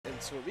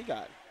into it. We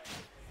got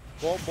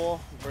Bobo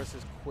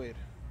versus Quidd.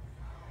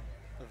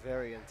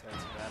 Very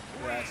intense match,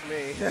 if you ask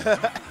me.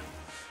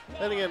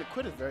 Then again,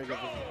 Quidd is very good.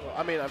 Well,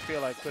 I mean, I feel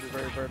like Quidd is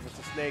very good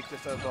versus Snake,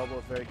 just as Bobo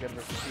is very good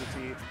versus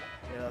CT.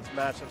 You know, it's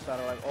matchups that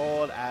are like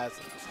old as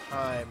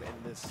time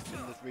in this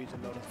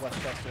region known as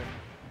Westchester.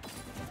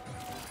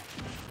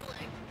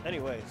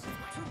 Anyways,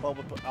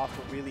 Bobo off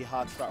a really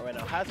hot start right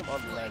now. Has him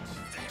on the ledge.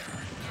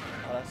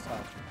 Oh, that's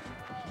tough.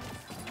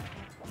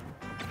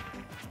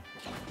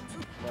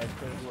 Nice,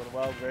 Quidd doing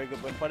well. Very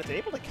good win, but it's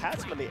able to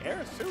catch him in the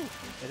air too.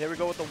 And here we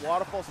go with the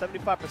waterfall,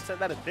 75%.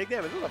 That is big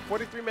damage. This is a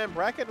 43-man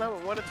bracket, and I'm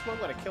at 1 and 2. I'm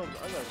gonna kill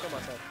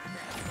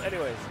myself.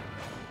 Anyways,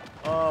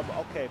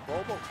 okay,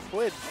 Bobo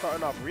Quidd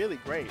starting off really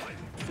great.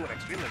 Doing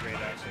extremely great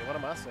actually. What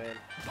am I saying?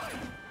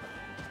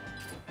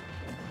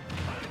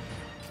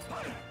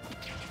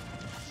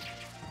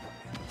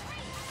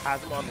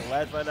 Has him on the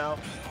ledge right now.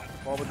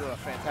 Bobo doing a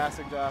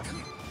fantastic job.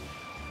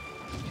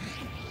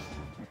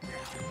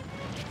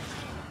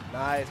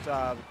 Nice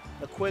job.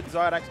 The Quidd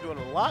Zard actually doing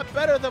a lot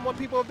better than what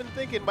people have been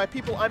thinking. By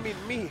people, I mean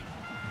me.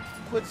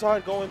 Quidd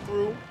Zard going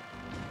through,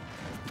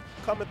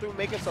 coming through,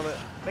 making some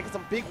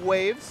big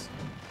waves.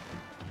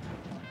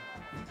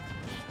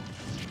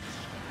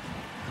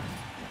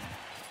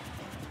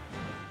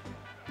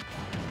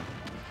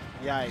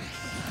 Yikes.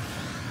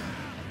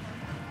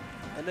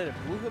 And then it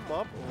blew him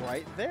up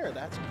right there.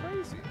 That's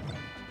crazy.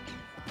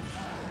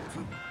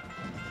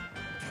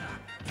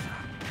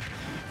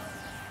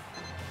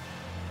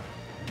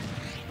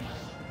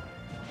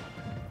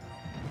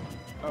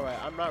 All right,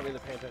 I'm not really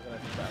paying attention to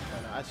that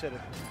right now. I should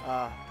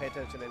have paid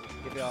attention and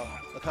give y'all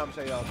the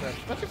commentary y'all correct,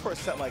 especially for a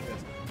set like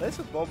this. This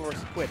is Bobo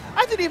versus Quidd.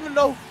 I didn't even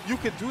know you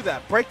could do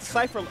that. Break the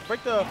cipher,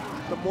 break the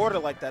mortar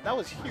like that. That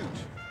was huge.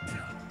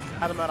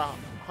 Had him at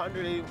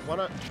 180,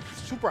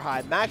 super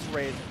high, max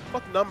range.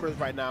 Fuck numbers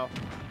right now.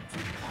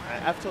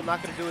 F-Tilt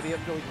not gonna do it. He has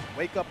to just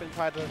wake up and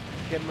try to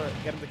get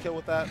him to kill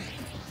with that.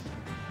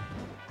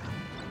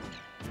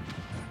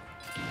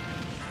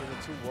 These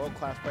are two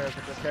world-class players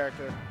with this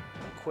character.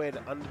 Quidd,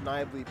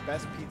 undeniably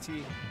best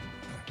PT.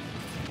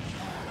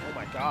 Oh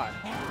my god.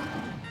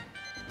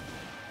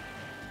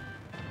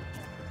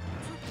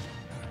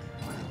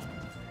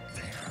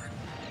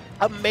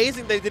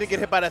 Amazing they didn't get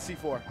hit by that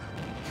C4.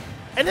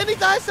 And then he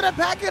dies to that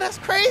back air. That's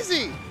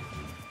crazy.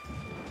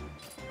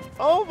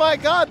 Oh my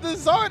god, the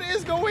Zard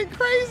is going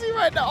crazy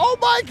right now. Oh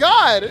my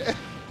god.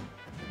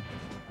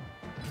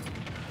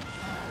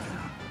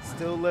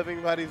 Still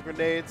living by these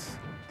grenades.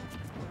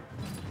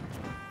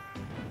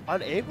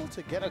 Unable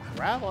to get a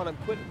grab on him.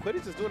 Quidd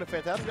is just doing a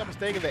fantastic job of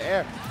staying in the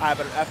air. All right,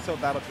 but an F-Tilt,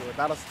 that'll do it.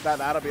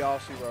 That'll be all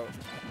she wrote.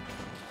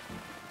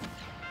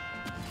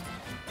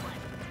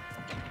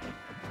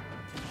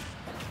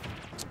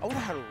 Oh, I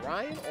had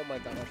Ryan? Oh my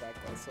god, my back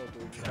was so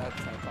booty. I was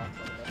trying to talk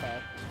about it. My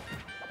bad.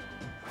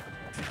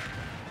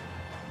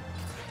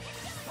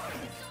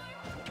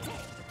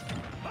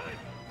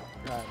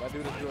 All right, my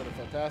dude is doing a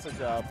fantastic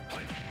job.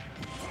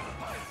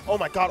 Oh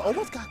my god,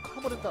 almost got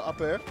caught with the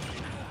up air.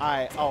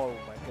 Oh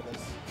my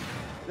goodness.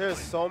 There's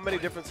so many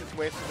different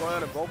situations going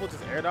on, and Bobo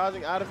just air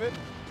dodging out of it,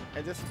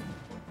 and just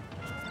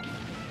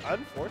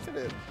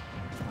unfortunate.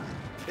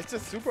 It's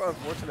just super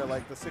unfortunate,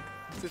 like the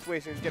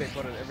situation he's getting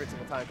put in every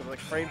single time, because like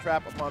frame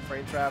trap upon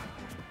frame trap.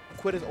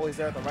 Quidd is always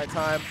there at the right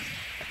time.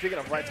 Speaking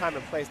of right time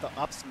and place, the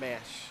up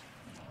smash.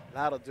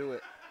 That'll do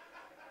it.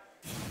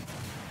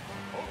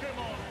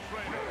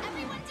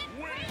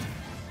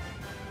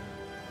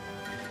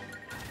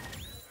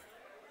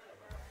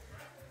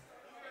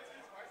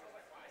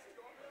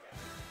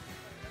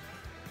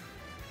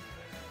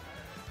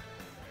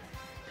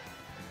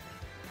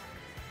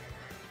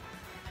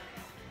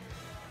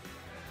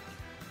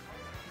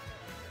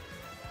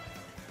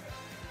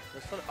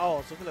 Oh, I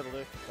was looking at the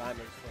list of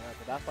diamonds for that,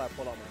 but that's why I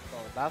pulled out my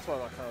phone. That's why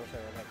my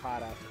commentary was like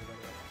hot after the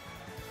video.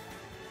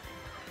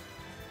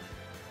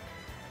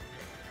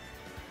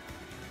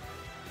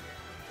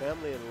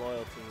 Family and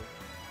Loyalty.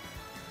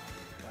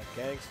 Like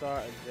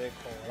Gangstar and J.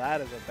 Cole.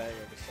 That is a banger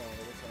of a song.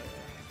 It looks like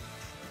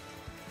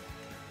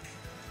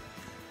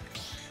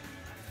that.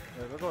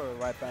 Yeah, we're going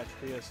right back to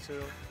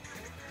PS2.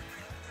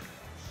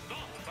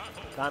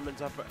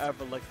 Diamonds are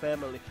forever like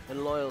family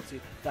and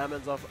loyalty.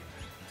 Diamonds are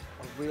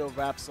real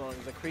rap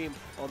songs, a cream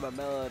on my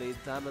melody.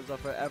 Diamonds are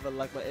forever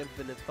like my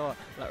infinite thought,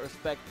 like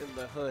respect in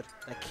the hood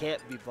that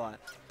can't be bought.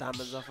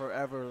 Diamonds are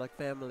forever like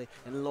family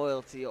and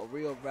loyalty, or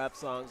real rap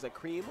songs, a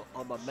cream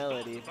on my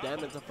melody.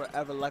 Diamonds are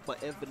forever like my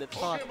infinite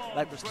thought,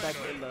 like respect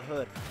in the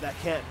hood that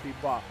can't be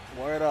bought.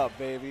 Word up,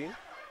 baby.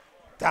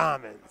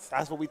 Diamonds.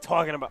 That's what we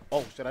talking about.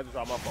 Oh shit, I just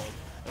dropped my phone.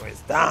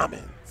 Anyways,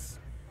 diamonds.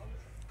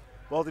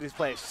 Both of these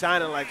players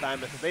shining like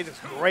diamonds. They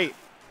just great.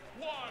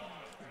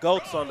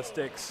 Goats on the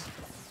sticks.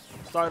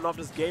 Starting off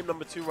this game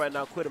number 2 right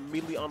now. Quidd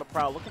immediately on the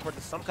prowl, looking for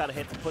some kind of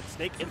hit to put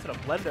Snake into the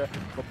blender.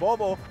 But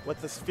Bobo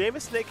with this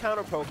famous Snake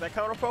counter poke. That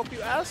counter poke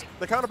you ask?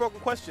 The counter poke in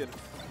question.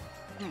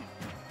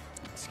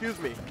 Excuse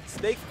me.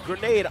 Snake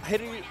grenade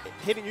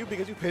hitting you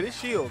because you hit his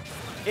shield.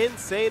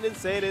 Insane,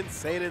 insane,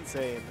 insane,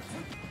 insane.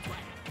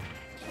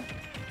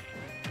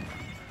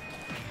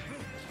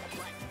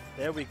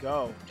 There we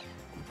go.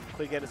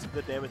 Quidd getting some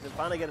good damage and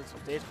finally getting some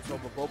stage control,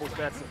 but Bobo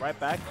snatches it right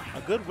back.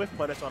 A good whiff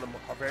punish on him,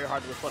 a very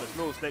hard whiff punish.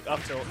 Little snake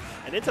up tilt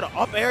and into the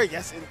up air.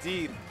 Yes,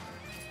 indeed.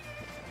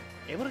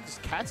 Able to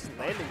just catch his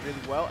landing really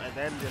well and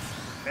then just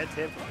prevent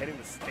him from hitting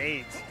the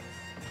stage.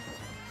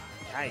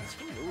 Yikes,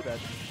 who knew that?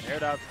 Air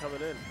dodge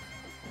coming in. And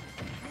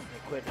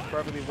Quidd is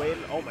perfectly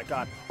waiting. Oh my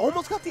god.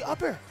 Almost got the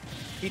up air.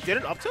 He did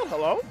an up tilt?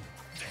 Hello?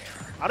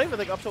 I don't even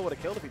think up tilt would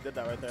have killed if he did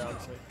that right there,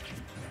 honestly.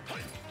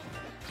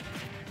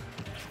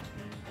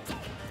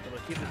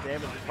 Keep the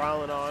damage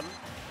piling on.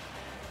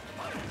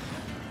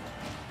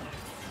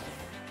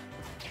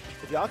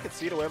 If y'all can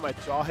see the way my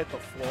jaw hit the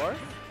floor,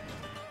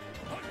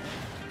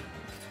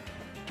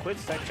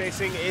 Quidd's tech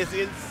chasing is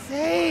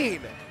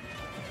insane.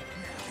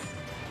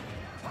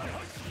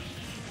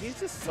 He's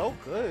just so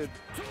good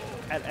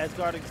at edge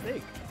guarding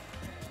Snake.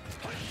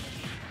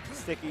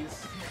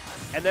 Stickies.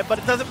 And then, but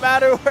it doesn't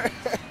matter.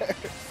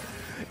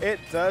 It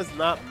does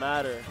not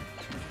matter.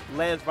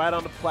 Lands right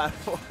on the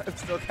platform. I'm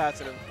still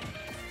catching him.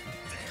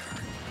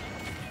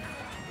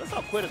 That's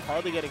how Quidd is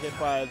hardly getting hit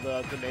by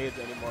the grenades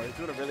anymore. He's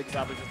doing a really good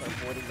job of just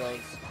avoiding those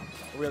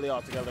really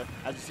altogether.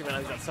 As you see right now,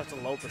 he's got such a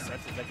low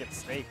percentage that gets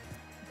snaked.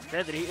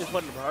 Granted, he is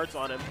putting hurts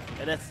on him,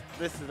 and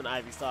this is an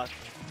Ivy stock.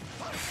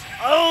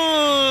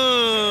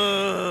 Oh!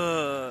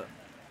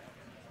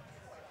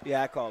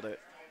 Yeah, I called it.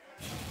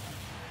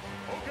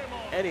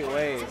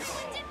 Anyways.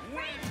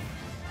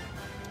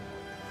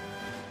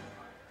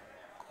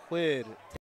 Quidd